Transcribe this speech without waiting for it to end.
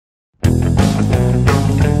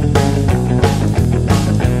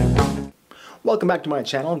Welcome back to my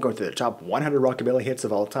channel. I'm going through the top 100 rockabilly hits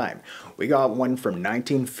of all time. We got one from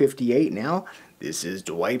 1958 now. This is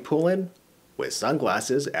Dwight Pullen with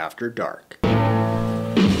Sunglasses After Dark. Well,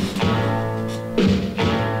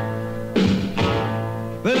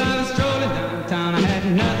 I was strolling downtown, I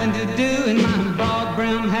had nothing to do, in my broad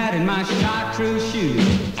brim hat and my chartreuse shoes.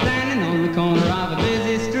 Standing on the corner of a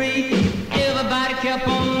busy street, everybody kept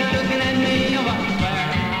on looking at me. I was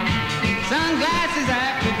wearing sunglasses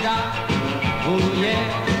after dark. Oh yeah,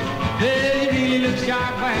 well, you really look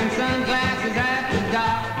sharp wearing sunglasses after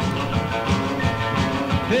dark.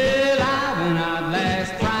 Well, I went out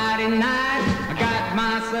last Friday night, I got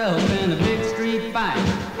myself in a big street fight.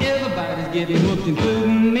 Everybody's getting whooped,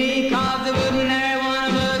 including me, cause there wasn't there one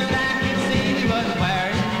of us that could see me was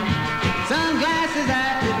wearing sunglasses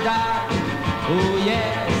after dark. Oh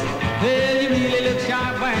yes, well, you really look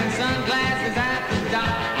sharp wearing sunglasses after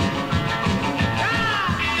dark.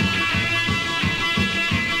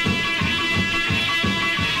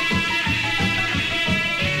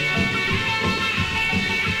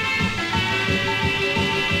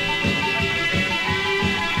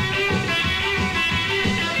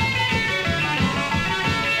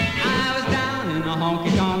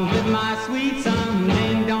 Honky-tonk with my sweet son,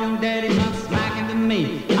 ding-dong daddy come smacking to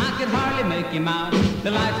me. I could hardly make him out,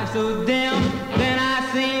 the lights were so dim. Then I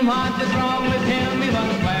seen what was wrong with him. He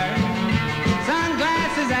was wearing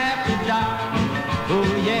sunglasses after dark. Oh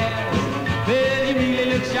yes, well, you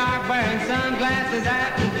really look sharp wearing sunglasses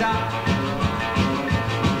after dark.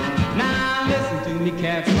 Now listen to me,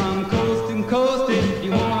 cats from coast to coast. If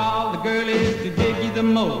you want all the girlies to dig you the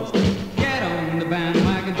most, get on the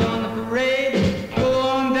bandwagon, join the parade.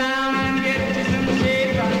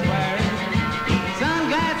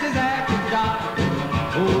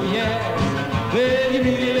 Oh yes, well, you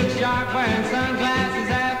really look sharp wearing sunglasses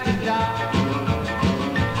after dark.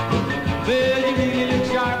 Well, you really look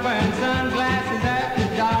sharp wearing sunglasses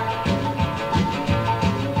after dark.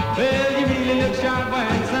 Well, you really look sharp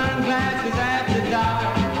wearing sunglasses after dark.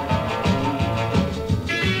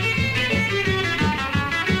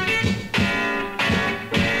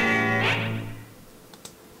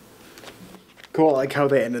 Cool, I like how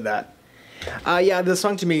they ended that. Yeah, the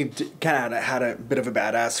song to me kind of had a bit of a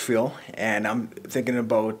badass feel, and I'm thinking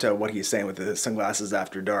about what he's saying with the sunglasses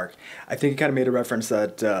after dark. I think he kind of made a reference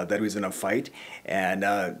that that he was in a fight, and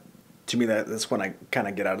to me that's when I kind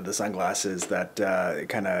of get out of the sunglasses, that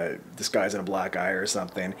kind of disguise in a black eye or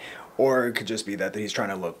something, or it could just be that he's trying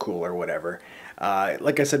to look cool or whatever.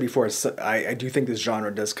 Like I said before, I do think this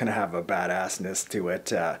genre does kind of have a badassness to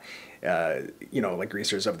it, you know, like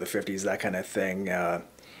Greasers of the 50s, that kind of thing.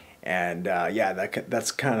 And yeah,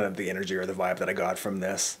 that's kind of the energy or the vibe that I got from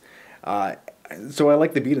this. So I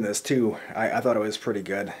like the beat in this too. I thought it was pretty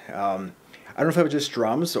good. I don't know if it was just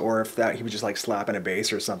drums or if that he was just like slapping a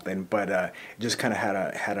bass or something, but it just kind of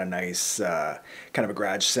had a nice kind of a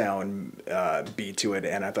garage sound beat to it,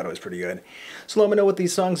 and I thought it was pretty good. So let me know what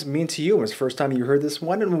these songs mean to you. When was the first time you heard this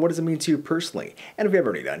one, and what does it mean to you personally? And if you haven't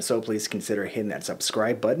already done so, please consider hitting that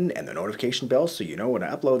subscribe button and the notification bell so you know when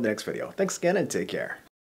I upload the next video. Thanks again, and take care.